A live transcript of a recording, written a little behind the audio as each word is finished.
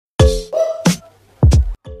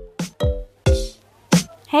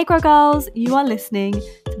Hey Grow Girls, you are listening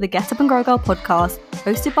to the Get Up and Grow Girl podcast,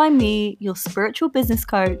 hosted by me, your spiritual business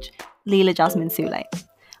coach, Leela Jasmine Sule.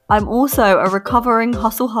 I'm also a recovering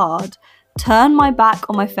hustle hard, turn my back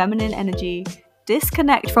on my feminine energy,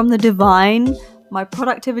 disconnect from the divine, my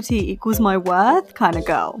productivity equals my worth kind of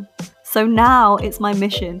girl. So now it's my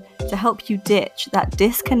mission to help you ditch that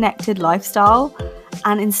disconnected lifestyle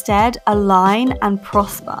and instead align and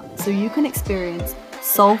prosper so you can experience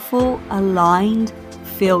soulful, aligned,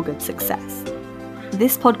 feel-good success.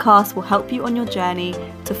 This podcast will help you on your journey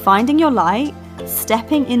to finding your light,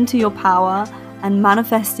 stepping into your power, and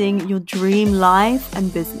manifesting your dream life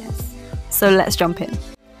and business. So let's jump in.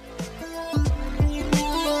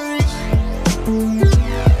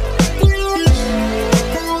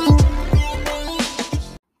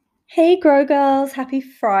 Hey Grow Girls, happy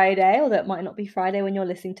Friday, although it might not be Friday when you're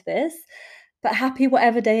listening to this, but happy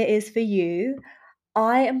whatever day it is for you.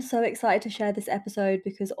 I am so excited to share this episode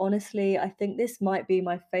because honestly, I think this might be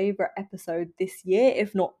my favorite episode this year,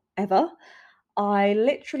 if not ever. I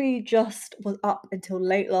literally just was up until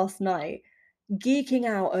late last night geeking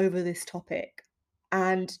out over this topic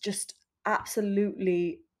and just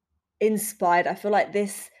absolutely inspired. I feel like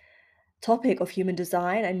this topic of human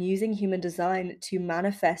design and using human design to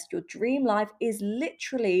manifest your dream life is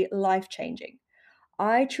literally life-changing.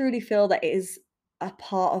 I truly feel that it is a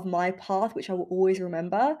part of my path, which I will always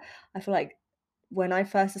remember. I feel like when I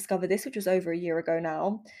first discovered this, which was over a year ago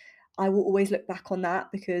now, I will always look back on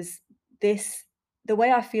that because the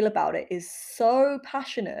way I feel about it is so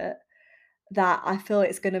passionate that I feel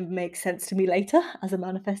it's going to make sense to me later as a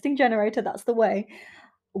manifesting generator. That's the way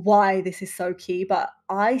why this is so key, but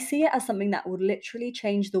I see it as something that would literally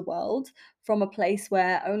change the world from a place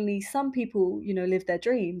where only some people, live their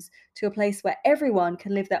dreams to a place where everyone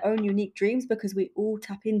can live their own unique dreams because we all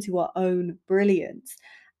tap into our own brilliance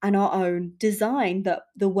and our own design, that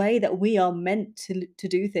the way that we are meant to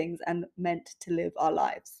do things and meant to live our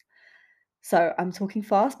lives. So I'm talking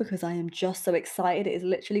fast because I am just so excited. It is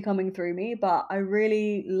literally coming through me, but I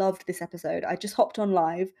really loved this episode. I just hopped on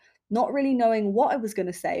live, not really knowing what I was going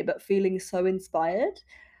to say, but feeling so inspired.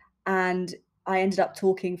 And I ended up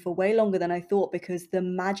talking for way longer than I thought because the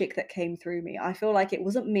magic that came through me, I feel like it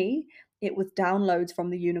wasn't me, it was downloads from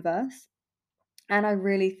the universe. And I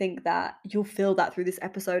really think that you'll feel that through this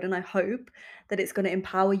episode. And I hope that it's going to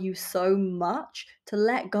empower you so much to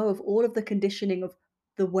let go of all of the conditioning of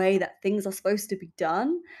the way that things are supposed to be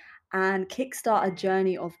done and kickstart a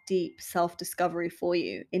journey of deep self-discovery for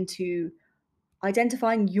you into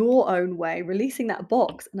identifying your own way, releasing that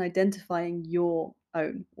box and identifying your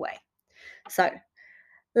own way. So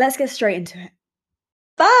let's get straight into it.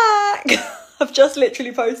 Back! I've just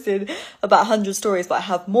literally posted about 100 stories, but I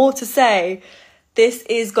have more to say. This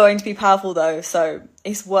is going to be powerful though, so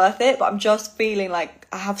it's worth it, but I'm just feeling like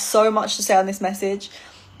I have so much to say on this message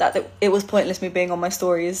that it was pointless me being on my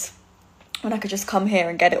stories when I could just come here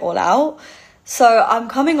and get it all out. So I'm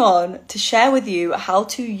coming on to share with you how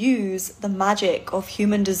to use the magic of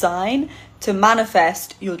human design to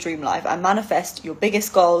manifest your dream life and manifest your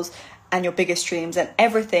biggest goals and your biggest dreams and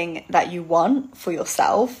everything that you want for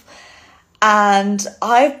yourself. And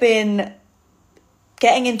I've been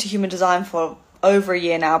getting into human design for over a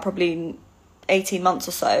year now, probably 18 months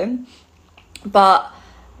or so. But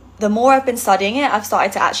the more I've been studying it, I've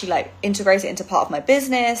started to actually integrate it into part of my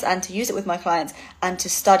business and to use it with my clients and to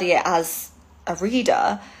study it as a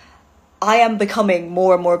reader. I am becoming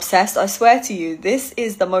more and more obsessed. I swear to you, this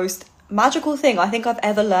is the most magical thing I think I've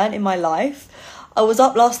ever learned in my life. I was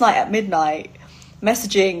up last night at midnight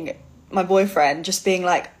messaging my boyfriend, just being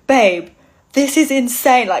like, babe, this is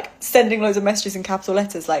insane. Sending loads of messages in capital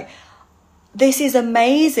letters, this is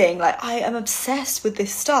amazing. I am obsessed with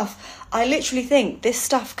this stuff. I literally think this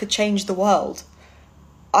stuff could change the world.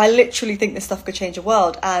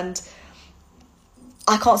 And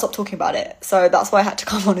I can't stop talking about it. So that's why I had to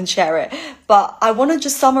come on and share it. But I want to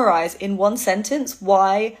just summarize in one sentence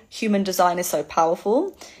why human design is so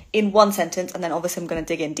powerful. In one sentence, and then obviously I'm going to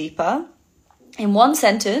dig in deeper. In one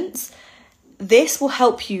sentence, this will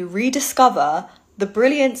help you rediscover the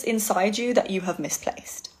brilliance inside you that you have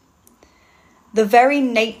misplaced. The very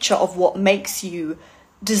nature of what makes you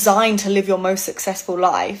designed to live your most successful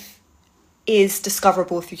life is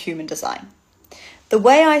discoverable through human design. The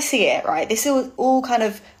way I see it, right, this all kind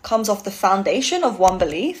of comes off the foundation of one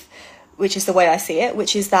belief, which is the way I see it,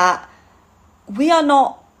 which is that we are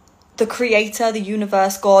not the creator, the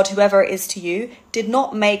universe, God, whoever it is to you, did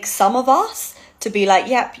not make some of us to be like,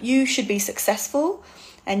 yep, you should be successful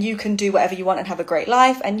and you can do whatever you want and have a great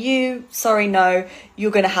life, and you, sorry, no,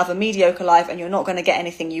 you're going to have a mediocre life and you're not going to get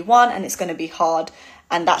anything you want and it's going to be hard,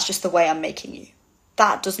 and that's just the way I'm making you.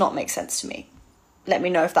 that does not make sense to me. Let me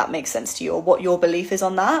know if that makes sense to you or what your belief is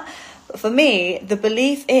on that. But for me, the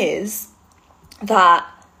belief is that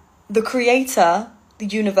the creator, the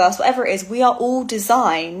universe, whatever it is, we are all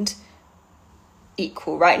designed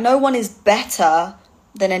equal, right? No one is better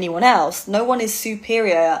than anyone else. No one is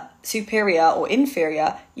superior or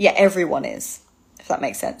inferior, yet everyone is, if that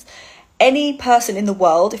makes sense. Any person in the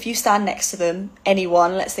world, if you stand next to them,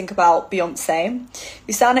 anyone, let's think about Beyonce. If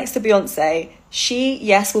you stand next to Beyonce, she,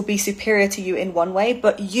 yes, will be superior to you in one way,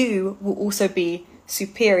 but you will also be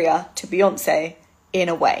superior to Beyonce in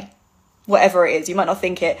a way. Whatever it is, you might not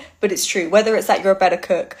think it, but it's true. Whether it's that you're a better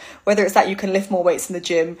cook, whether it's that you can lift more weights in the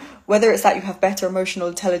gym, whether it's that you have better emotional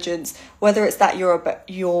intelligence, whether it's that you're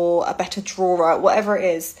a better drawer, whatever it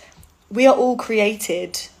is, we are all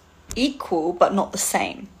created equal, but not the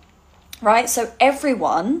same, right? So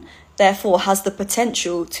everyone, therefore, has the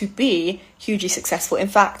potential to be hugely successful. In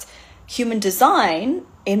fact, human design,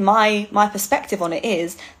 in my perspective on it,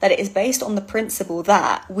 is that it is based on the principle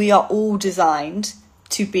that we are all designed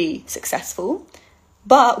to be successful,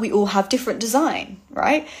 but we all have different design,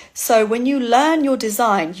 right? So when you learn your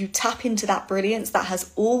design, you tap into that brilliance that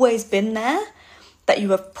has always been there, that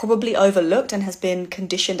you have probably overlooked and has been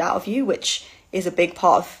conditioned out of you, which is a big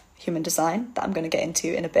part of human design that I'm going to get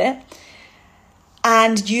into in a bit.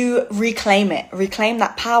 And you reclaim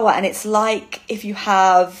that power. And it's like if you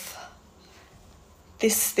have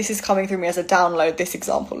this is coming through me as a download, this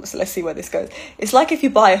example, so let's see where this goes. It's like if you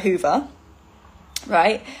buy a Hoover,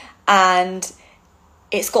 right? And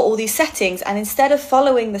it's got all these settings, and instead of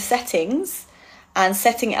following the settings and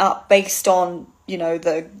setting it up based on,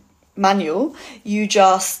 the manual, you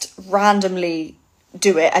just randomly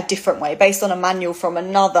do it a different way based on a manual from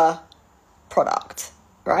another product,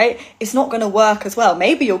 right? It's not going to work as well.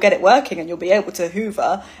 Maybe you'll get it working and you'll be able to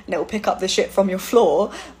Hoover and it will pick up the shit from your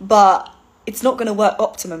floor, but it's not going to work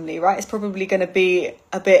optimally, right? It's probably going to be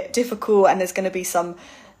a bit difficult, and there's going to be some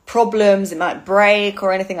problems, it might break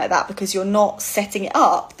or anything like that, because you're not setting it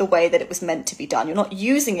up the way that it was meant to be done. You're not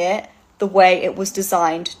using it the way it was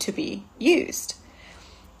designed to be used.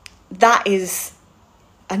 That is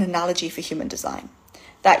an analogy for human design.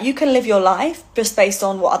 That you can live your life just based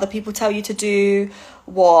on what other people tell you to do,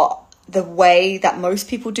 what the way that most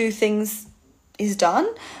people do things is done.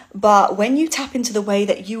 But when you tap into the way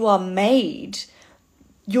that you are made,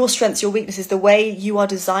 your strengths, your weaknesses, the way you are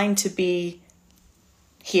designed to be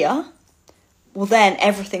here, well, then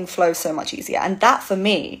everything flows so much easier. And that for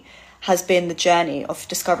me has been the journey of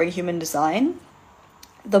discovering human design.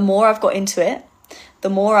 The more I've got into it, the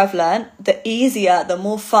more I've learned, the easier, the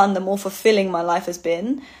more fun, the more fulfilling my life has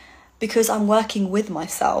been, because I'm working with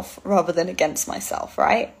myself rather than against myself,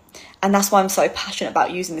 right? And that's why I'm so passionate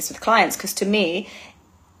about using this with clients, because to me,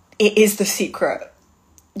 it is the secret.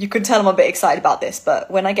 You can tell I'm a bit excited about this, but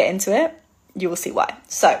when I get into it, you will see why.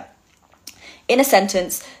 So, in a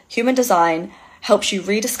sentence, human design helps you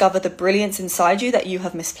rediscover the brilliance inside you that you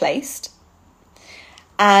have misplaced.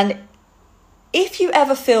 And if you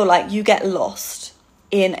ever feel like you get lost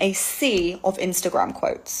in a sea of Instagram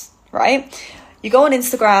quotes, right? You go on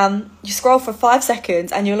Instagram, you scroll for 5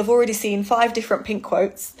 seconds, and you'll have already seen 5 different pink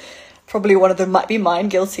quotes. Probably one of them might be mine,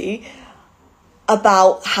 guilty,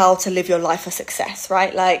 about how to live your life for success,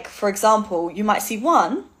 right? Like, for example, you might see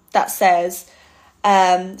one that says,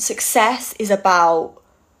 success is about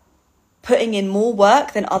putting in more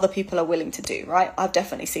work than other people are willing to do, right? I've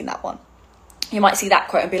definitely seen that one. You might see that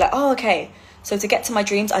quote and be like, oh, okay, so to get to my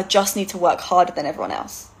dreams, I just need to work harder than everyone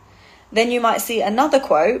else. Then you might see another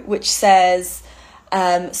quote which says,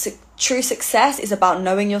 true success is about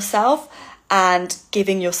knowing yourself and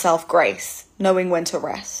giving yourself grace, knowing when to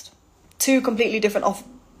rest. 2 completely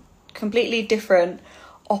different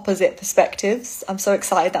opposite perspectives. I'm so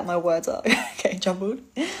excited that my words are getting jumbled.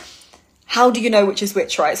 How do you know which is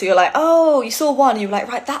which, right? So you're like, oh, you saw one, and you're like,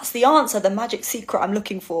 right, that's the answer, the magic secret I'm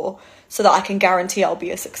looking for, so that I can guarantee I'll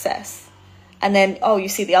be a success. And then, oh, you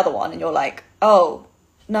see the other one, and you're like, oh,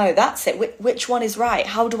 no, that's it. Which one is right?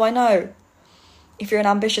 How do I know? If you're an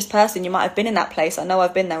ambitious person, you might have been in that place. I know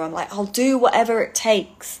I've been there. I'm like, I'll do whatever it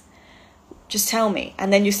takes. Just tell me.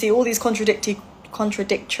 And then you see all these contradictory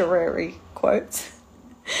quotes,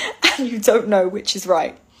 and you don't know which is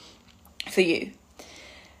right for you.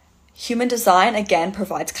 Human design, again,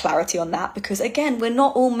 provides clarity on that, because, again, we're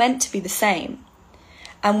not all meant to be the same.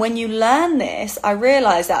 And when you learn this, I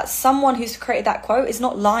realize that someone who's created that quote is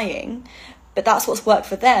not lying, but that's what's worked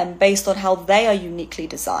for them based on how they are uniquely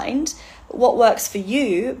designed. But what works for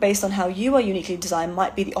you based on how you are uniquely designed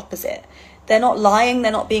might be the opposite. They're not lying,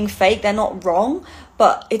 they're not being fake, they're not wrong,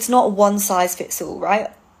 but it's not one size fits all, right?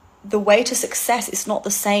 The way to success is not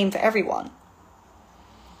the same for everyone.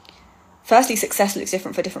 firstly, success looks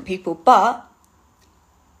different for different people, but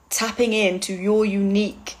tapping into your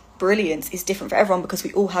unique brilliance is different for everyone because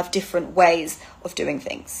we all have different ways of doing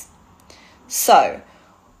things. So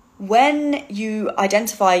when you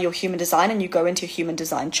identify your human design and you go into your human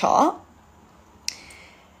design chart,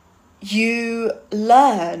 you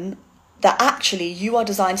learn that actually you are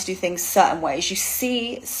designed to do things certain ways. You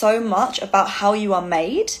see so much about how you are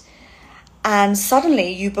made, and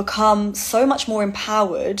suddenly you become so much more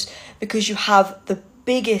empowered because you have the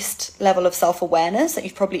biggest level of self-awareness that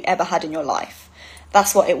you've probably ever had in your life.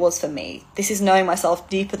 That's what it was for me. This is knowing myself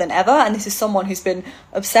deeper than ever, and this is someone who's been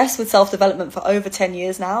obsessed with self-development for over 10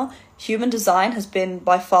 years now. Human design has been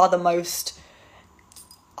by far the most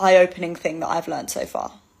eye-opening thing that I've learned so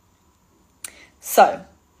far. So,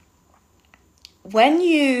 when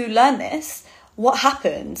you learn this, what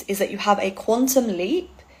happens is that you have a quantum leap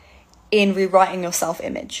in rewriting your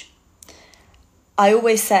self-image. I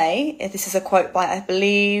always say, if this is a quote by, I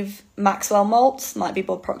believe, Maxwell Maltz, might be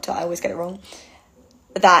Bob Proctor, I always get it wrong,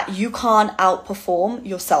 that you can't outperform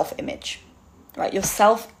your self-image, right? Your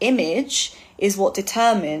self-image is what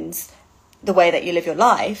determines the way that you live your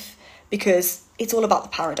life, because it's all about the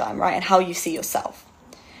paradigm, right? And how you see yourself.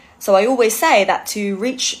 So I always say that to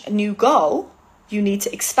reach a new goal, you need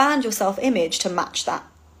to expand your self-image to match that.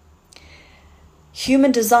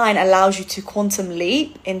 Human design allows you to quantum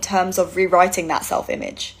leap in terms of rewriting that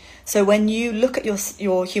self-image. So when you look at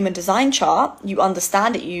your human design chart, you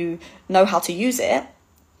understand it, you know how to use it,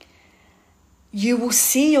 you will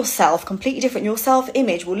see yourself completely different. Your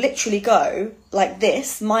self-image will literally go like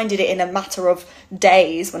this. Mine did it in a matter of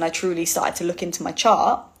days when I truly started to look into my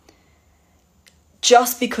chart,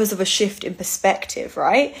 just because of a shift in perspective,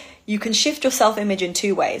 right? You can shift your self-image in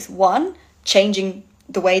two ways. One, changing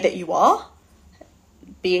the way that you are,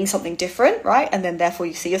 being something different, right? And then therefore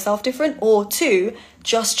you see yourself different. Or two,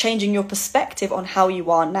 just changing your perspective on how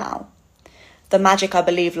you are now. The magic, I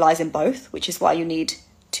believe, lies in both, which is why you need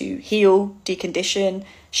to heal, decondition,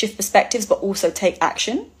 shift perspectives, but also take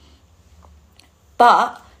action.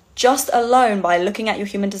 But just alone by looking at your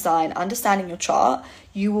human design, understanding your chart,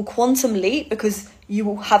 you will quantum leap because you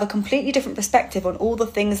will have a completely different perspective on all the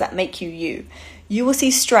things that make you you. You will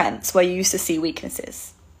see strengths where you used to see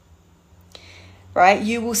weaknesses, right?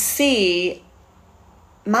 You will see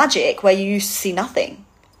magic where you used to see nothing.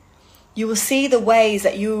 You will see the ways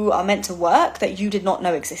that you are meant to work that you did not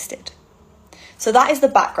know existed. So that is the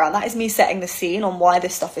background. That is me setting the scene on why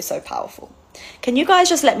this stuff is so powerful. Can you guys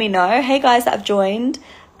just let me know? Hey guys that have joined,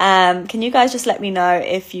 can you guys just let me know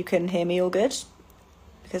if you can hear me all good?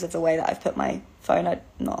 Because of the way that I've put my phone, I'm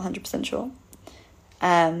not 100% sure.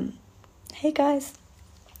 Hey guys.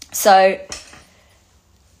 So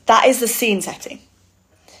that is the scene setting.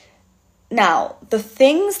 Now, the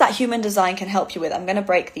things that human design can help you with, I'm going to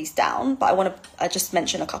break these down, but I want to just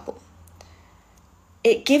mention a couple.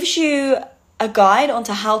 It gives you a guide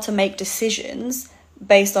onto how to make decisions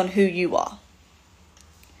based on who you are.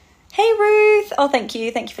 Hey Ruth! Oh, thank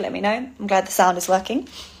you. Thank you for letting me know. I'm glad the sound is working.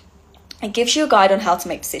 It gives you a guide on how to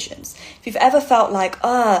make decisions. If you've ever felt like,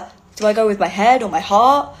 do I go with my head or my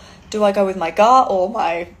heart? Do I go with my gut or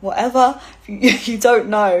my whatever? If you don't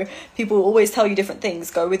know, people always tell you different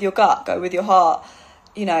things. Go with your gut, go with your heart.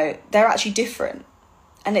 You know, they're actually different.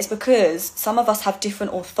 And it's because some of us have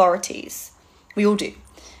different authorities. We all do.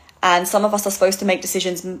 And some of us are supposed to make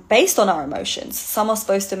decisions based on our emotions. Some are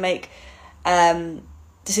supposed to make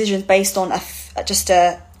decisions based on just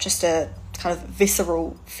a kind of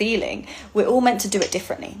visceral feeling. We're all meant to do it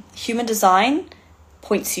differently. Human design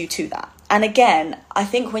points you to that. And again, I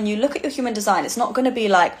think when you look at your human design, it's not going to be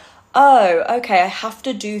like, oh, okay, I have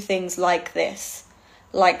to do things like this,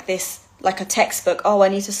 like a textbook. Oh, I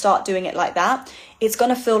need to start doing it like that. It's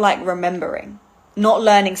going to feel like remembering, not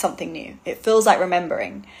learning something new. It feels like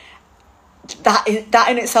remembering. That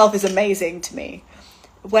in itself is amazing to me.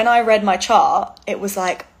 When I read my chart, it was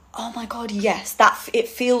like, oh my God, yes, it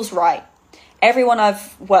feels right. Everyone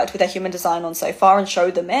I've worked with their human design on so far and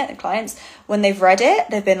showed them it, the clients, when they've read it,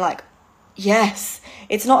 they've been like, yes.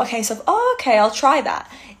 It's not a case of, oh, okay, I'll try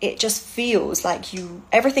that. It just feels like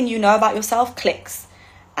everything you know about yourself clicks,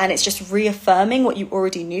 and it's just reaffirming what you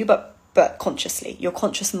already knew, but consciously. Your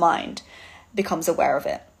conscious mind becomes aware of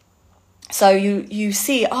it. So you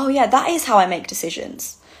see, oh yeah, that is how I make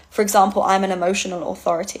decisions. For example, I'm an emotional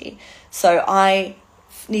authority. So I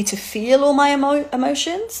need to feel all my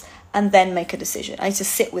emotions and then make a decision. I need to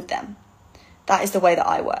sit with them. That is the way that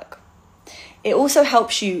I work. It also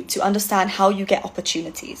helps you to understand how you get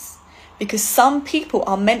opportunities, because some people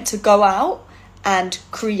are meant to go out and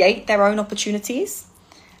create their own opportunities,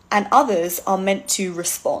 and others are meant to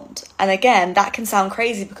respond. And again, that can sound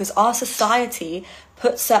crazy because our society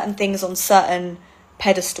puts certain things on certain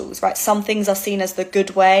pedestals, right? Some things are seen as the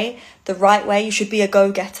good way, the right way, you should be a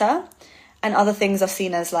go-getter, and other things are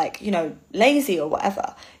seen as like, you know, lazy or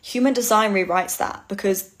whatever. Human design rewrites that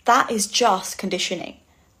because that is just conditioning,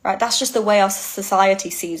 right? That's just the way our society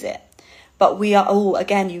sees it. But we are all,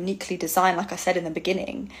 again, uniquely designed, like I said in the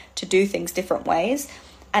beginning, to do things different ways.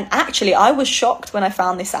 And actually, I was shocked when I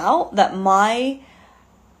found this out, that my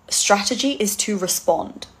strategy is to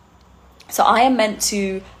respond. So I am meant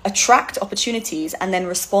to attract opportunities and then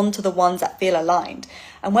respond to the ones that feel aligned.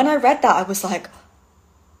 And when I read that, I was like,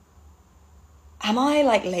 am I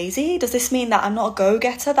like lazy? Does this mean that I'm not a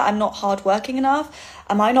go-getter, that I'm not hardworking enough?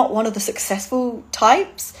 Am I not one of the successful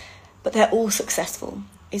types? But they're all successful.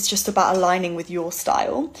 It's just about aligning with your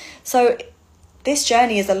style. So this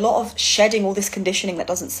journey is a lot of shedding all this conditioning that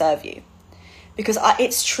doesn't serve you. Because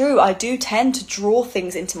it's true, I do tend to draw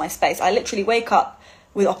things into my space. I literally wake up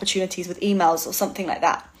with opportunities, with emails or something like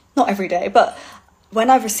that. Not every day, but when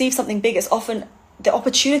I've received something big, it's often the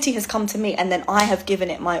opportunity has come to me and then I have given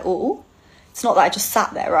it my all. It's not that I just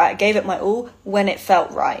sat there, right? I gave it my all when it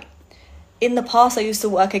felt right. In the past, I used to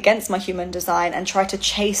work against my human design and try to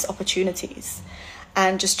chase opportunities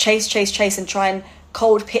and just chase and try and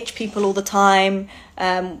cold pitch people all the time.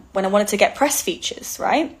 When I wanted to get press features,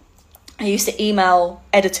 right? I used to email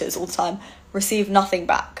editors all the time, receive nothing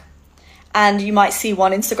back. And you might see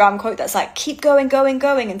one Instagram quote that's like, keep going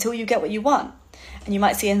until you get what you want. And you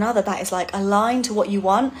might see another that is like, align to what you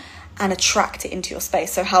want and attract it into your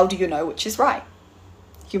space. So how do you know which is right?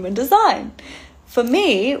 Human design. For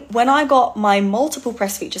me, when I got my multiple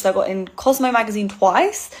press features, I got in Cosmo magazine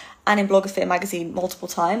twice and in Blogosphere magazine multiple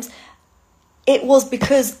times, it was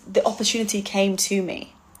because the opportunity came to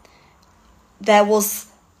me. There was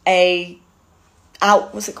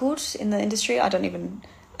what's it called in the industry? I don't even...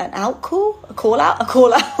 a call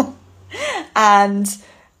out. And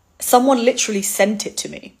someone literally sent it to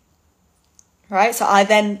me, right? So I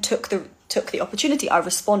then took the opportunity. I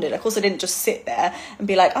responded. Of course, I didn't just sit there and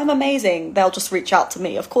be like, I'm amazing, they'll just reach out to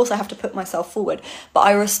me. Of course, I have to put myself forward. But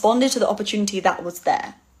I responded to the opportunity that was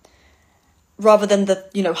there, rather than the,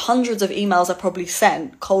 you know, hundreds of emails I probably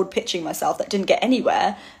sent cold pitching myself that didn't get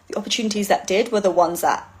anywhere. The opportunities that did were the ones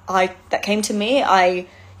that came to me. I,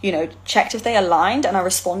 you know, checked if they aligned and I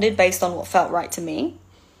responded based on what felt right to me,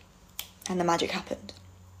 and the magic happened.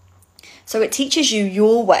 So it teaches you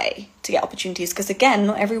your way to get opportunities, because again,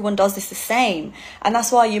 not everyone does this the same. And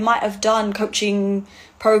that's why you might have done coaching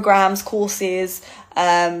programs, courses,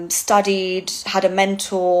 studied, had a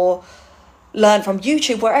mentor, learned from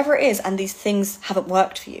YouTube, wherever it is, and these things haven't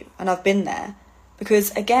worked for you. And I've been there.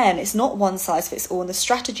 Because again, it's not one size fits all, and the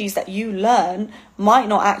strategies that you learn might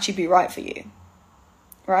not actually be right for you.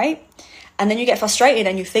 Right? And then you get frustrated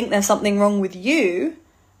and you think there's something wrong with you,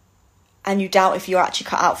 and you doubt if you're actually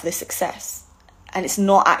cut out for this success. And it's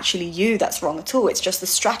not actually you that's wrong at all. It's just the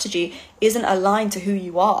strategy isn't aligned to who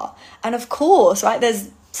you are. And of course, right,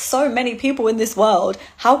 there's so many people in this world.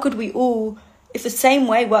 How could we all, if the same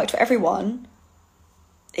way worked for everyone,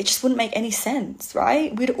 it just wouldn't make any sense,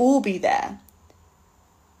 right? We'd all be there.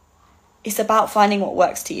 It's about finding what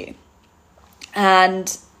works to you.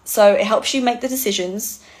 And so it helps you make the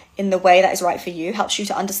decisions in the way that is right for you, helps you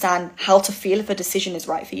to understand how to feel if a decision is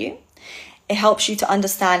right for you. It helps you to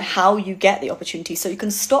understand how you get the opportunity, so you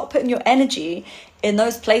can stop putting your energy in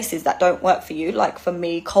those places that don't work for you. Like for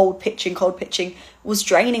me, cold pitching was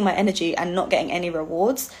draining my energy and not getting any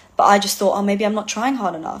rewards. But I just thought, oh, maybe I'm not trying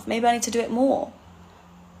hard enough. Maybe I need to do it more.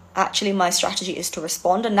 Actually, my strategy is to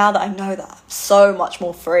respond. And now that I know that, I'm so much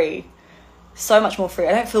more free. So much more free.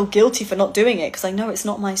 I don't feel guilty for not doing it because I know it's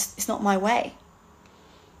not my way.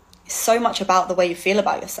 It's so much about the way you feel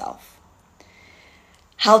about yourself.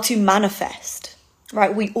 How to manifest,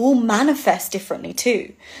 right? We all manifest differently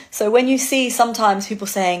too. So when you see sometimes people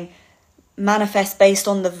saying manifest based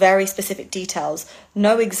on the very specific details,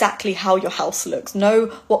 know exactly how your house looks, know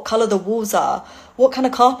what color the walls are, what kind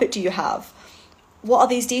of carpet do you have, what are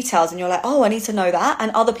these details? And you're like, oh, I need to know that.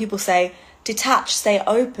 And other people say detach, stay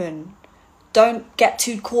open, don't get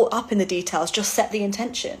too caught up in the details, just set the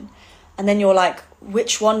intention. And then you're like,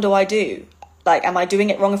 which one do I do? Like, am I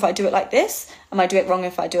doing it wrong if I do it like this? Am I doing it wrong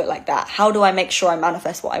if I do it like that? How do I make sure I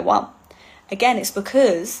manifest what I want? Again, it's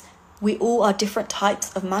because we all are different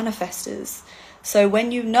types of manifestors. So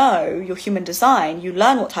when you know your human design, you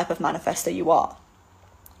learn what type of manifestor you are.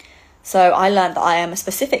 So I learned that I am a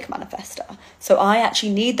specific manifestor. So I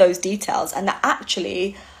actually need those details, and that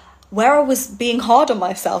actually, where I was being hard on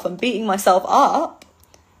myself and beating myself up,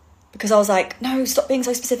 because I was like, no, stop being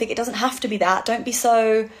so specific. It doesn't have to be that. Don't be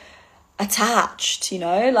so attached, you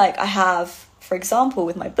know? Like I have, for example,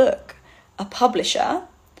 with my book, a publisher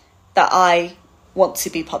that I want to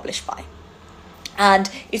be published by. And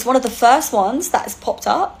it's one of the first ones that has popped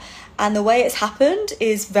up. And the way it's happened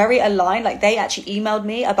is very aligned. Like they actually emailed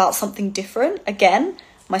me about something different. Again,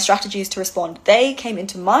 my strategy is to respond. They came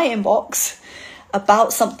into my inbox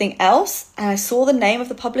about something else, and I saw the name of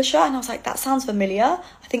the publisher and I was like, that sounds familiar.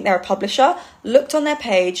 I think they're a publisher. Looked on their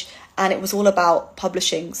page and it was all about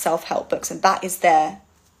publishing self-help books, and that is their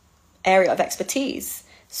area of expertise,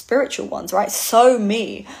 spiritual ones, right? So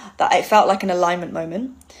me, that it felt like an alignment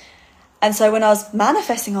moment. And so when I was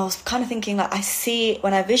manifesting, I was kind of thinking like,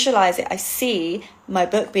 when I visualize it, I see my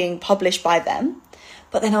book being published by them.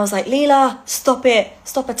 But then I was like, Leela, stop it.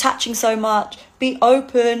 Stop attaching so much. Be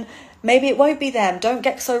open. Maybe it won't be them. Don't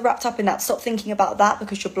get so wrapped up in that. Stop thinking about that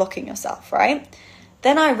because you're blocking yourself, right?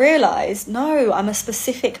 Then I realized, no, I'm a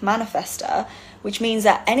specific manifester, which means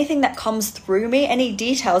that anything that comes through me, any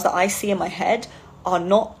details that I see in my head are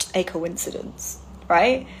not a coincidence,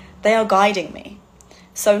 right? They are guiding me.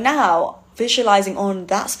 So now visualizing on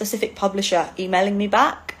that specific publisher emailing me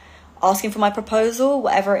back, asking for my proposal,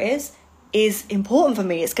 whatever it is important for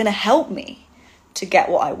me. It's going to help me to get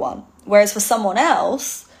what I want. Whereas for someone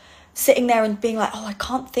else, sitting there and being like, oh, I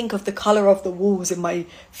can't think of the color of the walls in my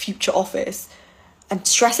future office, and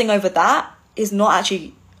stressing over that is not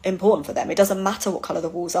actually important for them. It doesn't matter what color the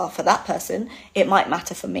walls are for that person. It might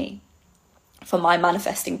matter for me, for my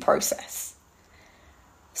manifesting process.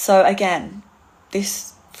 So again,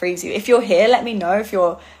 this frees you. If you're here, let me know if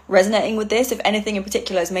you're resonating with this. If anything in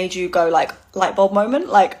particular has made you go like light bulb moment.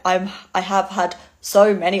 Like I have had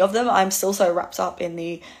so many of them. I'm still so wrapped up in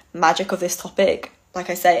the magic of this topic. Like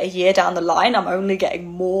I say, a year down the line, I'm only getting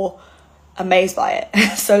more amazed by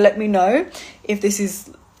it. So let me know if this is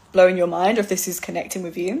blowing your mind or if this is connecting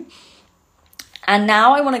with you. And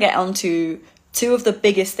now I want to get on to two of the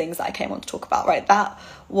biggest things that I came on to talk about, right? That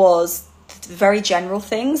was very general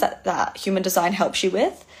things that human design helps you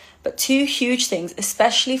with. But two huge things,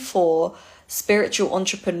 especially for spiritual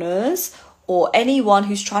entrepreneurs or anyone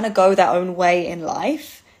who's trying to go their own way in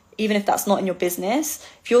life, even if that's not in your business.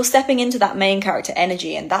 If you're stepping into that main character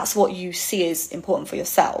energy and that's what you see is important for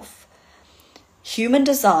yourself, human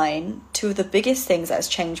design, two of the biggest things that has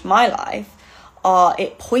changed my life are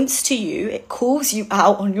it points to you, it calls you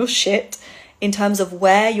out on your shit in terms of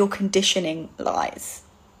where your conditioning lies.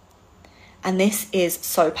 And this is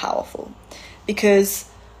so powerful because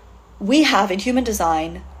we have in human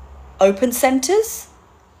design open centers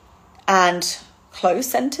and closed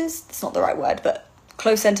centers. That's not the right word, but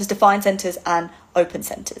closed centers, defined centers, and open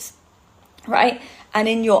centers, right? And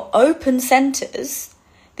in your open centers,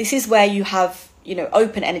 this is where you have,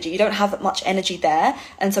 open energy. You don't have much energy there.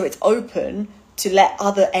 And so it's open to let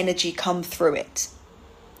other energy come through it,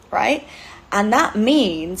 right? And that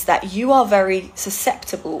means that you are very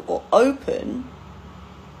susceptible or open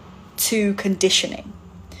to conditioning.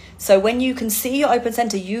 So when you can see your open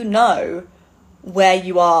center, you know where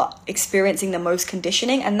you are experiencing the most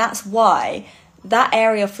conditioning. And that's why that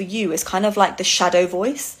area for you is kind of like the shadow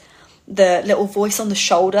voice, the little voice on the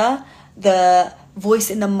shoulder, the voice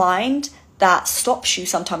in the mind that stops you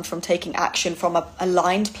sometimes from taking action from a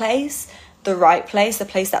aligned place, the right place, the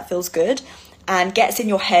place that feels good, and gets in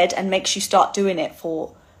your head and makes you start doing it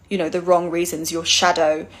for, the wrong reasons, your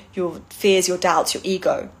shadow, your fears, your doubts, your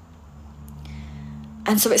ego.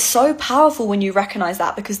 And so it's so powerful when you recognize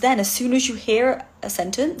that, because then as soon as you hear a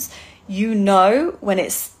sentence, you know when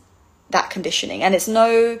it's that conditioning, and it's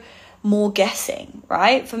no more guessing,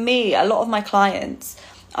 right? For me, a lot of my clients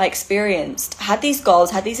I experienced had these goals,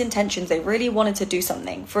 had these intentions. They really wanted to do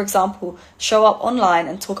something. For example, show up online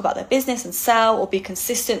and talk about their business and sell, or be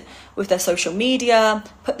consistent with their social media,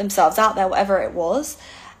 put themselves out there, whatever it was.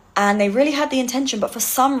 And they really had the intention, but for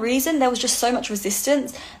some reason, there was just so much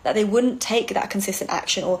resistance that they wouldn't take that consistent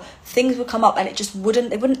action, or things would come up and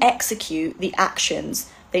they wouldn't execute the actions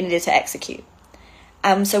they needed to execute.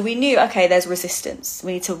 So we knew, okay, there's resistance.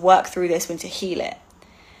 We need to work through this. We need to heal it.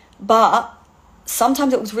 But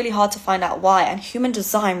sometimes it was really hard to find out why. And human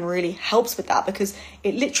design really helps with that, because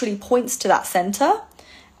it literally points to that center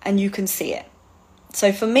and you can see it.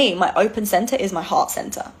 So for me, my open center is my heart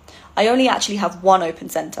center. I only actually have one open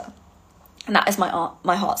center, and that is my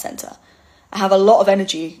heart center. I have a lot of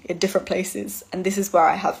energy in different places, and this is where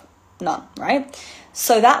I have none, right?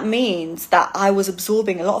 So that means that I was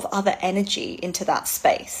absorbing a lot of other energy into that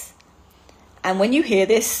space. And when you hear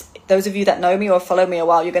this, those of you that know me or follow me a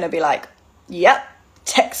while, you're going to be like, yep,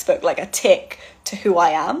 textbook, like a tick to who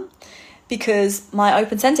I am. because my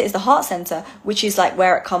open center is the heart center, which is like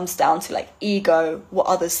where it comes down to like ego, what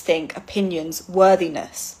others think, opinions,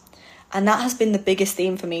 worthiness. And that has been the biggest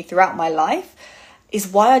theme for me throughout my life, is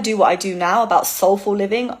why I do what I do now about soulful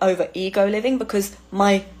living over ego living, because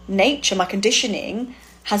my nature, my conditioning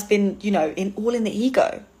has been, you know, in the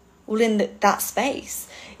ego, all in that space.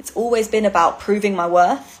 It's always been about proving my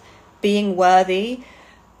worth, being worthy,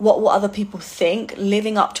 what other people think,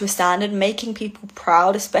 living up to a standard, making people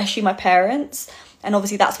proud, especially my parents. And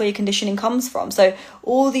obviously that's where your conditioning comes from. So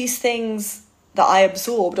all these things that I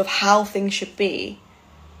absorbed of how things should be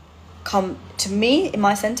come to me in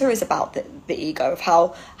my center is about the ego, of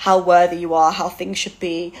how worthy you are, how things should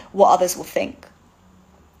be, what others will think.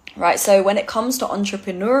 Right? So when it comes to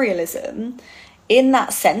entrepreneurialism, in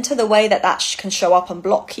that center, the way that can show up and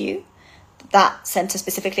block you, that center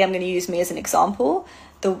specifically, I'm going to use me as an example,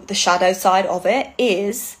 the shadow side of it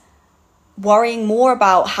is worrying more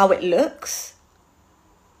about how it looks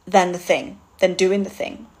than doing the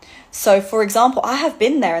thing. So for example, I have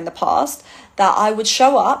been there in the past that I would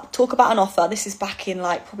show up, talk about an offer. This is back in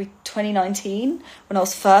like probably 2019 when I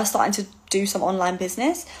was first starting to do some online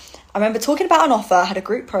business. I remember talking about an offer, had a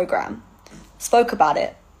group program, spoke about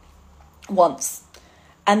it once.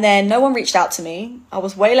 And then no one reached out to me. I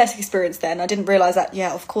was way less experienced then. I didn't realize that,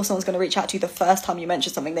 yeah, of course no one's going to reach out to you the first time you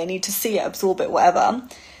mention something. They need to see it, absorb it, whatever.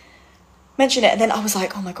 Mention it. And then I was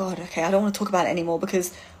like, oh my God, okay, I don't want to talk about it anymore,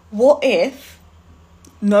 because what if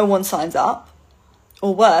no one signs up?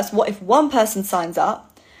 Or worse, what if one person signs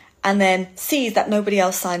up and then sees that nobody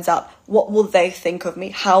else signs up? What will they think of me?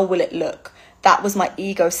 How will it look? That was my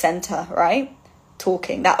ego center, right?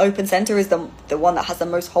 Talking. That open center is the one that has the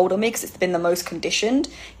most hold on me, because it's been the most conditioned.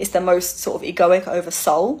 It's the most sort of egoic over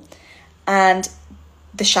soul. And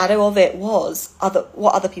the shadow of it was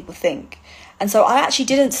what other people think. And so I actually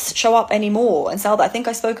didn't show up anymore and sell that. I think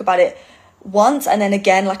I spoke about it once and then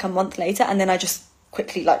again like a month later, and then I just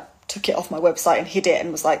quickly like took it off my website and hid it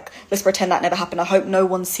and was like, let's pretend that never happened. I hope no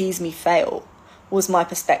one sees me fail, was my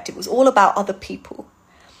perspective. It was all about other people.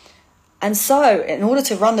 And so in order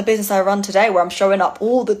to run the business I run today, where I'm showing up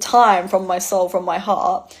all the time from my soul, from my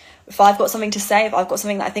heart, if I've got something to say, if I've got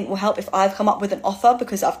something that I think will help, if I've come up with an offer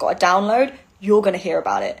because I've got a download, you're going to hear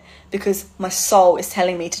about it, because my soul is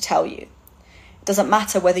telling me to tell you. It doesn't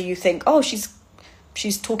matter whether you think, oh, she's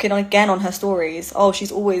talking again on her stories. Oh,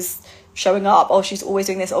 she's always showing up. Oh, she's always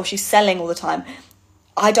doing this. Oh, she's selling all the time.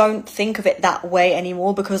 I don't think of it that way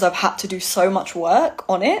anymore, because I've had to do so much work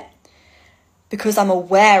on it, because I'm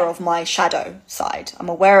aware of my shadow side. I'm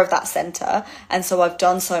aware of that center. And so I've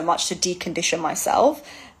done so much to decondition myself.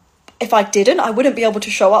 If I didn't, I wouldn't be able to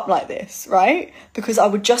show up like this, right? Because I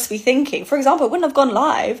would just be thinking, for example, I wouldn't have gone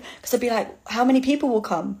live because I'd be like, how many people will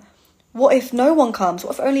come? What if no one comes?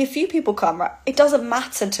 What if only a few people come? Right? It doesn't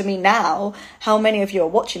matter to me now how many of you are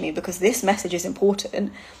watching me, because this message is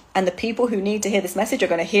important. And the people who need to hear this message are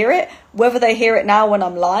going to hear it, whether they hear it now when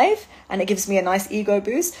I'm live and it gives me a nice ego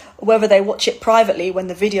boost, or whether they watch it privately when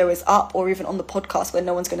the video is up, or even on the podcast where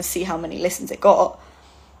no one's going to see how many listens it got.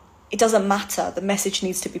 It doesn't matter. The message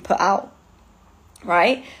needs to be put out,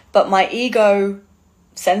 right? But my ego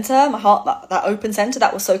center, my heart, that open center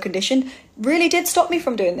that was so conditioned, really did stop me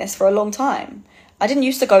from doing this for a long time. I didn't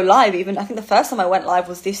used to go live even. I think the first time I went live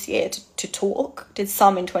was this year to talk. Did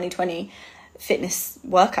some in 2020 fitness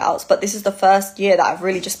workouts, but this is the first year that I've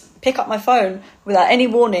really just pick up my phone without any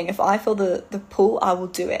warning. If I feel the pull, I will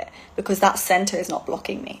do it, because that center is not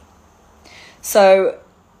blocking me. So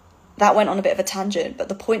that went on a bit of a tangent, but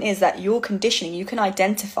the point is that your conditioning, you can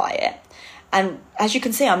identify it. And as you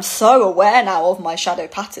can see, I'm so aware now of my shadow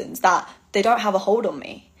patterns that they don't have a hold on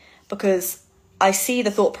me, because I see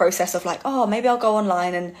the thought process of like, oh, maybe I'll go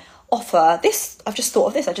online and offer this. I've just thought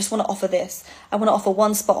of this. I just want to offer this. I want to offer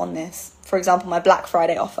one spot on this. For example, my Black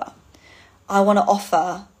Friday offer. I want to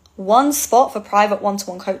offer one spot for private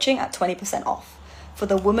one-to-one coaching at 20% off. For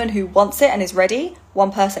the woman who wants it and is ready,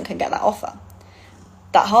 one person can get that offer.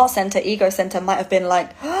 That heart center, ego center might have been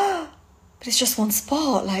like, oh, but it's just one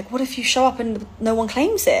spot. Like, what if you show up and no one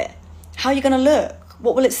claims it? How are you going to look?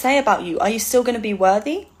 What will it say about you? Are you still going to be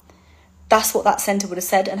worthy? That's what that center would have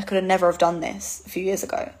said, and I could have never have done this a few years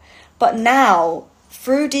ago. But now,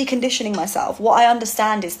 through deconditioning myself, what I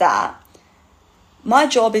understand is that my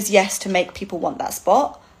job is, yes, to make people want that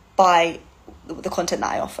spot by the content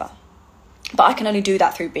that I offer. But I can only do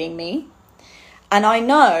that through being me. And I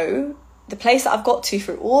know the place that I've got to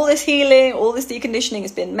through all this healing, all this deconditioning,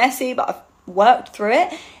 has been messy, but I've worked through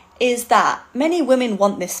it, is that many women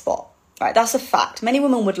want this spot. Right, that's a fact. Many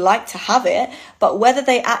women would like to have it, but whether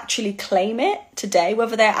they actually claim it today,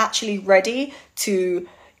 whether they're actually ready to,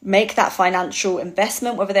 make that financial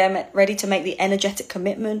investment, whether they're ready to make the energetic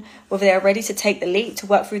commitment, whether they're ready to take the leap to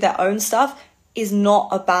work through their own stuff, is not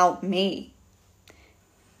about me.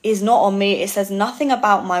 Is not on me. It says nothing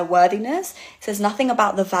about my worthiness. It says nothing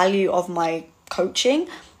about the value of my coaching.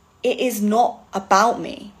 It is not about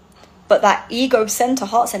me. But that ego center,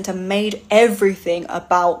 heart center, made everything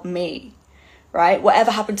about me, right?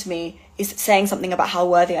 Whatever happened to me is saying something about how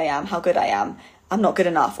worthy I am, how good I am. I'm not good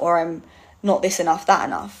enough, or I'm not this enough, that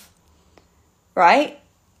enough, right?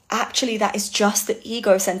 Actually, that is just the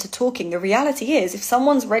ego center talking. The reality is, if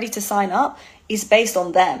someone's ready to sign up, is based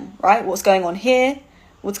on them, right? What's going on here,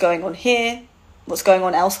 what's going on here, what's going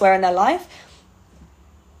on elsewhere in their life.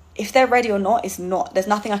 If they're ready or not, is not. There's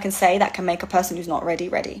nothing I can say that can make a person who's not ready,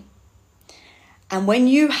 ready. And when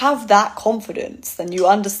you have that confidence, then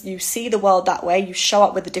you see the world that way, you show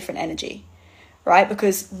up with a different energy, right?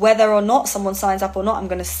 Because whether or not someone signs up or not, I'm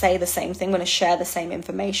going to say the same thing. I'm going to share the same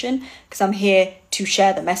information because I'm here to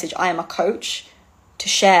share the message. I am a coach to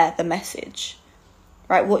share the message,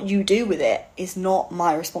 right? What you do with it is not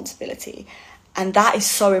my responsibility. And that is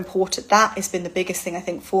so important. That has been the biggest thing, I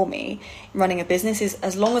think, for me in running a business, is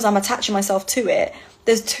as long as I'm attaching myself to it,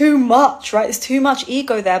 there's too much, right? There's too much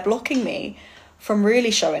ego there blocking me from really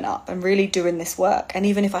showing up and really doing this work. And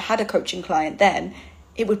even if I had a coaching client, then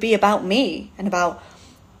it would be about me and about,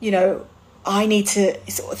 I need to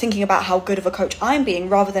thinking about how good of a coach I'm being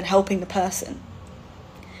rather than helping the person.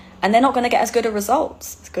 And they're not going to get as good a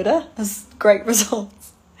results, as great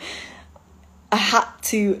results. I had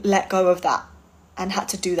to let go of that and had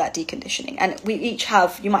to do that deconditioning. And we each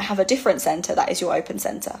you might have a different center that is your open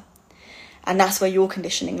center. And that's where your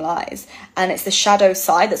conditioning lies. And it's the shadow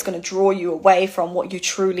side that's going to draw you away from what you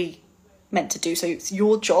truly meant to do. So it's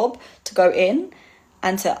your job to go in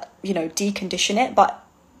and to, decondition it. But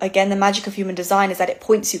again, the magic of human design is that it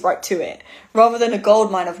points you right to it. Rather than a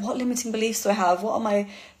gold mine of what limiting beliefs do I have? What are my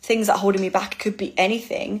things that are holding me back? It could be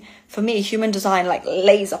anything. For me, human design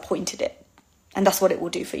laser pointed it. And that's what it will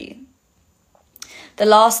do for you. The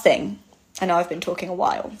last thing, I know I've been talking a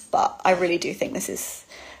while, but I really do think this is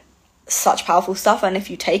such powerful stuff, and if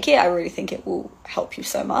you take it, I really think it will help you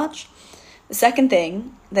so much. The second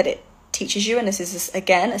thing that it teaches you, and this is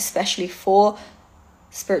again especially for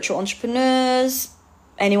spiritual entrepreneurs,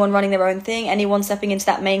 anyone running their own thing, anyone stepping into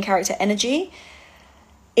that main character energy,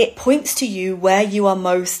 it points to you where you are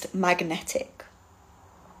most magnetic,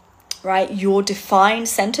 right? Your defined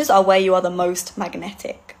centers are where you are the most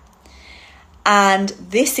magnetic. And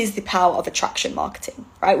this is the power of attraction marketing,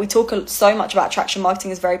 right? We talk so much about attraction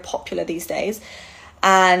marketing, is very popular these days.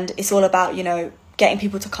 And it's all about, getting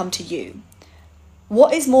people to come to you.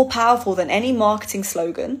 What is more powerful than any marketing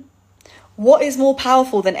slogan? What is more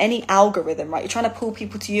powerful than any algorithm, right? You're trying to pull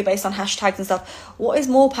people to you based on hashtags and stuff. What is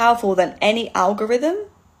more powerful than any algorithm?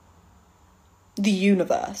 The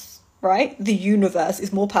universe, right? The universe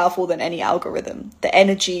is more powerful than any algorithm. The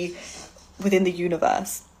energy within the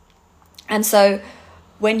universe. And so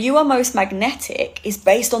when you are most magnetic is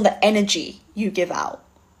based on the energy you give out.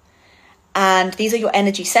 And these are your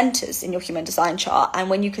energy centers in your human design chart. And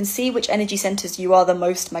when you can see which energy centers you are the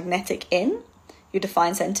most magnetic in, your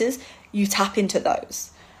defined centers, you tap into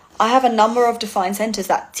those. I have a number of defined centers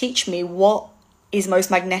that teach me what is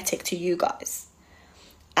most magnetic to you guys.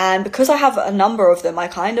 And because I have a number of them, I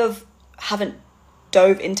kind of haven't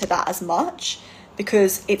dove into that as much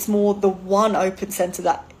because it's more the one open center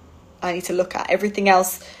that I need to look at. Everything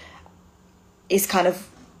else is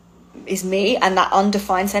me, and that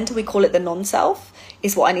undefined center, we call it the non-self,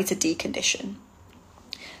 is what I need to decondition.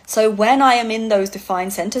 So when I am in those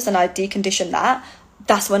defined centers and I decondition that,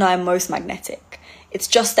 that's when I am most magnetic. It's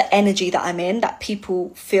just the energy that I'm in that people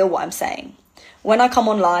feel what I'm saying. When I come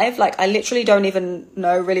on live, I literally don't even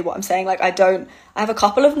know really what I'm saying. I have a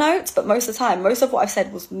couple of notes, but most of the time, most of what I've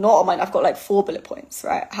said was not on mine. I've got 4 bullet points,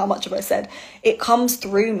 right? How much have I said? It comes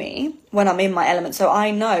through me when I'm in my element. So I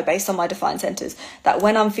know based on my defined centers that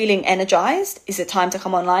when I'm feeling energized is the time to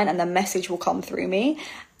come online and the message will come through me.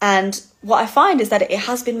 And what I find is that it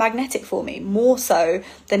has been magnetic for me, more so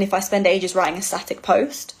than if I spend ages writing a static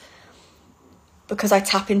post, because I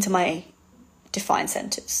tap into my defined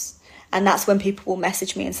centers. And that's when people will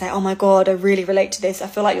message me and say, oh my God, I really relate to this. I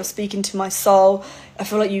feel like you're speaking to my soul. I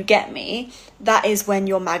feel like you get me. That is when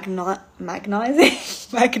you're magnetizing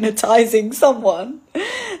someone.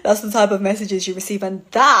 That's the type of messages you receive. And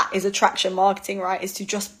that is attraction marketing, right? Is to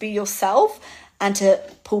just be yourself and to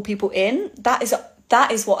pull people in. That is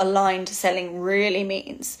what aligned selling really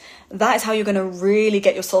means. That is how you're going to really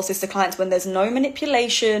get your soul sister clients, when there's no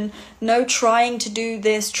manipulation, no trying to do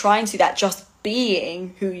this, trying to do that, just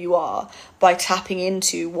being who you are by tapping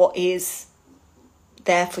into what is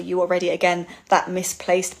there for you already. Again, that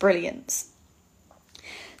misplaced brilliance.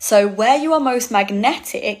 So where you are most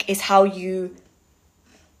magnetic is how you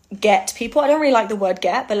get people. I don't really like the word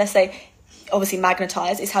get, but let's say obviously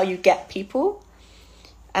magnetize is how you get people,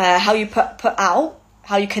 how you put out,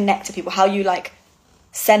 how you connect to people, how you like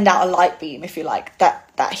send out a light beam, if you like,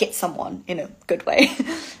 that hits someone in a good way,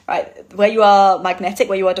 right? Where you are magnetic,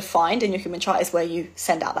 where you are defined in your human chart is where you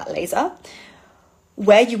send out that laser.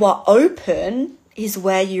 Where you are open is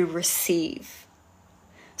where you receive.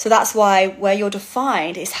 So that's why where you're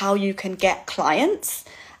defined is how you can get clients,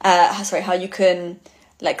 how you can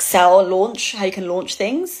like launch, how you can launch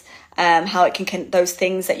things, how it can those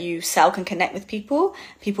things that you sell can connect with people.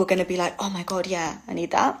 People are going to be like, oh my God, yeah, I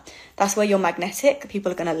need that. That's where you're magnetic.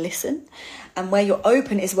 People are going to listen. And where you're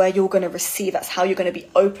open is where you're going to receive. That's how you're going to be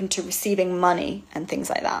open to receiving money and things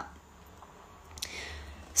like that.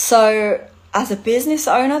 So as a business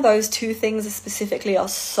owner, those two things specifically are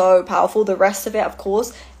so powerful. The rest of it, of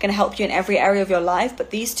course, going to help you in every area of your life. But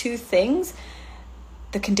these two things,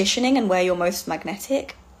 the conditioning and where you're most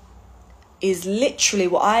magnetic, is literally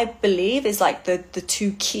what I believe is like the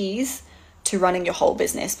two keys to running your whole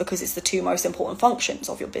business, because it's the two most important functions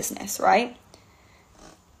of your business, right?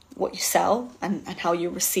 What you sell and how you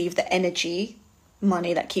receive the energy,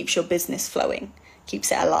 money that keeps your business flowing,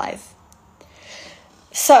 keeps it alive.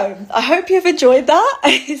 So I hope you've enjoyed that.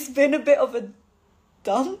 It's been a bit of a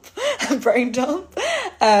dump, a brain dump,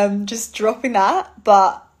 just dropping that.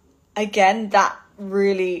 But again, that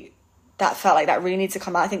felt like that really needs to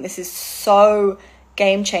come out. I think this is so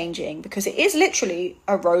game changing because it is literally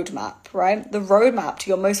a roadmap, right? The roadmap to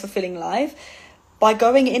your most fulfilling life. By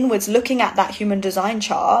going inwards, looking at that human design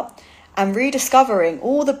chart and rediscovering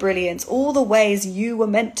all the brilliance, all the ways you were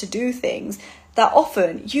meant to do things that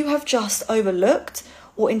often you have just overlooked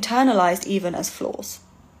or internalized even as flaws.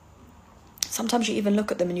 Sometimes you even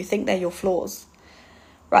look at them and you think they're your flaws,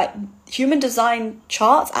 right? Human design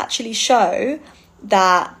charts actually show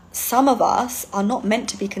that some of us are not meant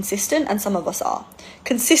to be consistent and some of us are.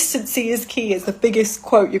 Consistency is key is the biggest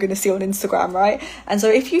quote you're going to see on Instagram, right? And so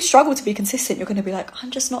if you struggle to be consistent, you're going to be like,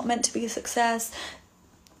 I'm just not meant to be a success.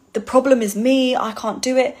 The problem is me, I can't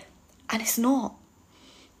do it. And it's not.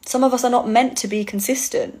 Some of us are not meant to be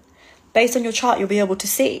consistent. Based on your chart, you'll be able to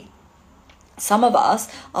see. Some of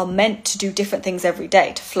us are meant to do different things every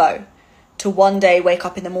day, to flow. To one day wake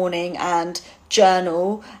up in the morning and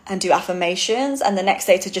journal and do affirmations, and the next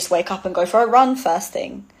day to just wake up and go for a run first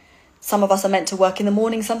thing. Some of us are meant to work in the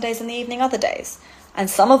morning some days, in the evening other days. And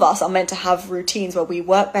some of us are meant to have routines where we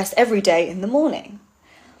work best every day in the morning.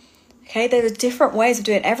 Okay, there are different ways of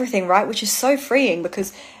doing everything, right? Which is so freeing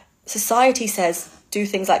because society says, do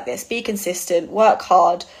things like this, be consistent, work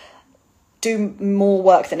hard, do more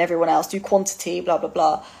work than everyone else, do quantity, blah, blah,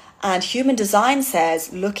 blah. And human design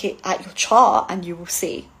says, look at your chart and you will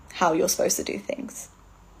see how you're supposed to do things.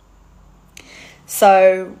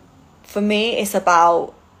 So for me, it's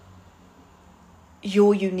about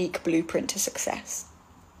your unique blueprint to success.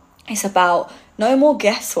 It's about no more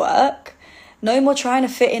guesswork, no more trying to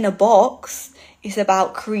fit in a box. It's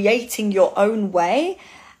about creating your own way.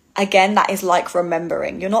 Again, that is like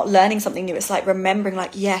remembering. You're not learning something new. It's like remembering,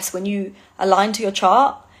 like, yes, when you align to your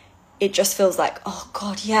chart, it just feels like, oh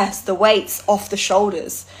God, yes, the weight's off the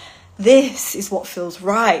shoulders. This is what feels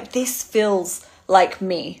right. This feels like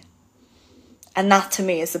me. And that to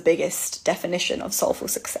me is the biggest definition of soulful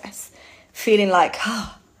success. Feeling like,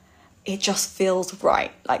 it just feels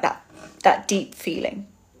right. Like that deep feeling.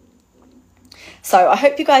 So I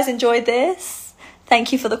hope you guys enjoyed this.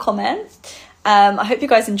 Thank you for the comment. I hope you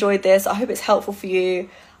guys enjoyed this. I hope it's helpful for you.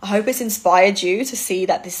 I hope it's inspired you to see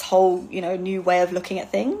that this whole, new way of looking at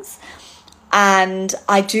things. And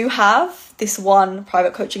I do have this one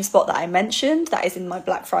private coaching spot that I mentioned that is in my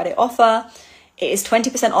Black Friday offer. It is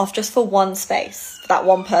 20% off just for one space, for that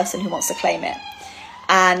one person who wants to claim it.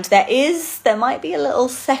 And there might be a little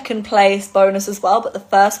second place bonus as well, but the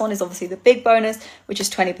first one is obviously the big bonus, which is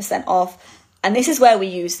 20% off. And this is where we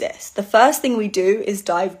use this. The first thing we do is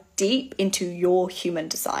dive deep into your human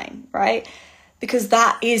design, right? Because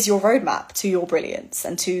that is your roadmap to your brilliance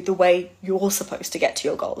and to the way you're supposed to get to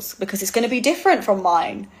your goals, because it's going to be different from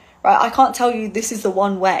mine, right? I can't tell you this is the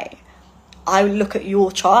one way. I look at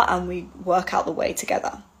your chart and we work out the way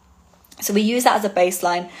together. So we use that as a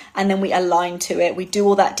baseline and then we align to it. We do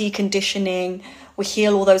all that deconditioning. We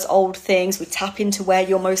heal all those old things. We tap into where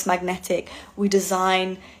you're most magnetic. We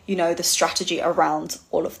design, the strategy around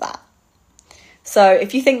all of that. So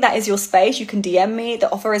if you think that is your space, you can DM me.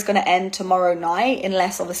 The offer is going to end tomorrow night,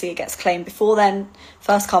 unless obviously it gets claimed before then.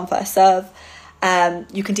 First come, first serve.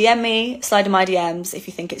 You can DM me, slide in my DMs if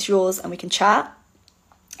you think it's yours, and we can chat.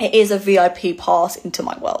 it is a VIP pass into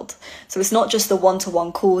my world. So it's not just the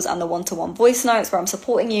one-to-one calls and the one-to-one voice notes where I'm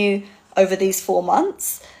supporting you over these 4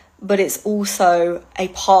 months, but it's also a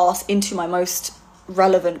pass into my most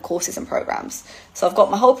relevant courses and programs. So I've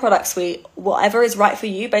got my whole product suite, whatever is right for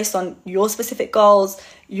you based on your specific goals,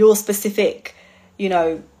 your specific,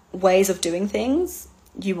 ways of doing things,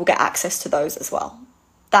 you will get access to those as well.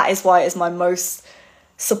 That is why it's my most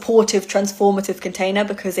supportive, transformative container,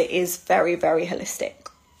 because it is very, very holistic.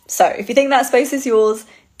 So if you think that space is yours,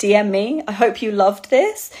 DM me. I hope you loved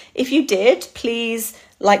this. If you did, please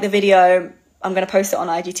like the video. I'm going to post it on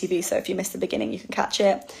IGTV, so if you missed the beginning, you can catch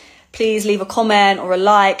it. Please leave a comment or a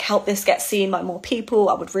like, help this get seen by more people.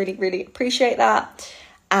 I would really, really appreciate that.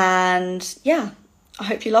 And yeah, I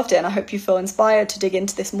hope you loved it, and I hope you feel inspired to dig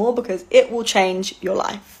into this more, because it will change your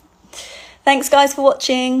life. Thanks guys for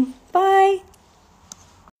watching. Bye.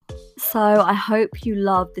 So I hope you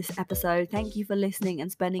loved this episode. Thank you for listening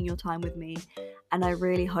and spending your time with me. And I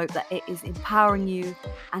really hope that it is empowering you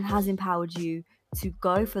and has empowered you to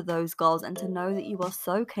go for those goals and to know that you are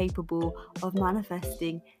so capable of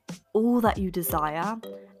manifesting all that you desire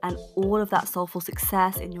and all of that soulful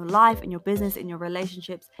success in your life, in your business, in your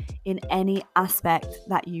relationships, in any aspect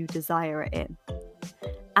that you desire it in.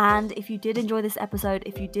 And if you did enjoy this episode,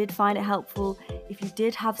 if you did find it helpful, if you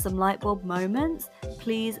did have some light bulb moments,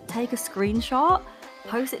 please take a screenshot,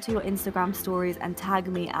 post it to your Instagram stories and tag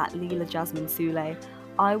me at Leela Jasmine Sule.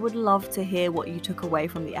 I would love to hear what you took away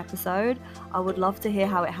from the episode. I would love to hear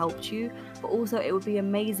how it helped you, but also it would be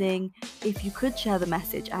amazing if you could share the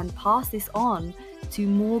message and pass this on to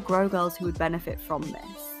more Grow Girls who would benefit from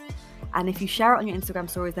this. And if you share it on your Instagram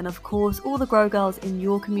stories, then of course all the Grow Girls in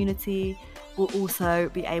your community will also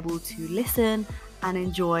be able to listen and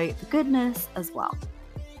enjoy the goodness as well.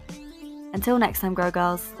 Until next time, Grow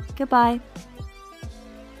Girls, goodbye.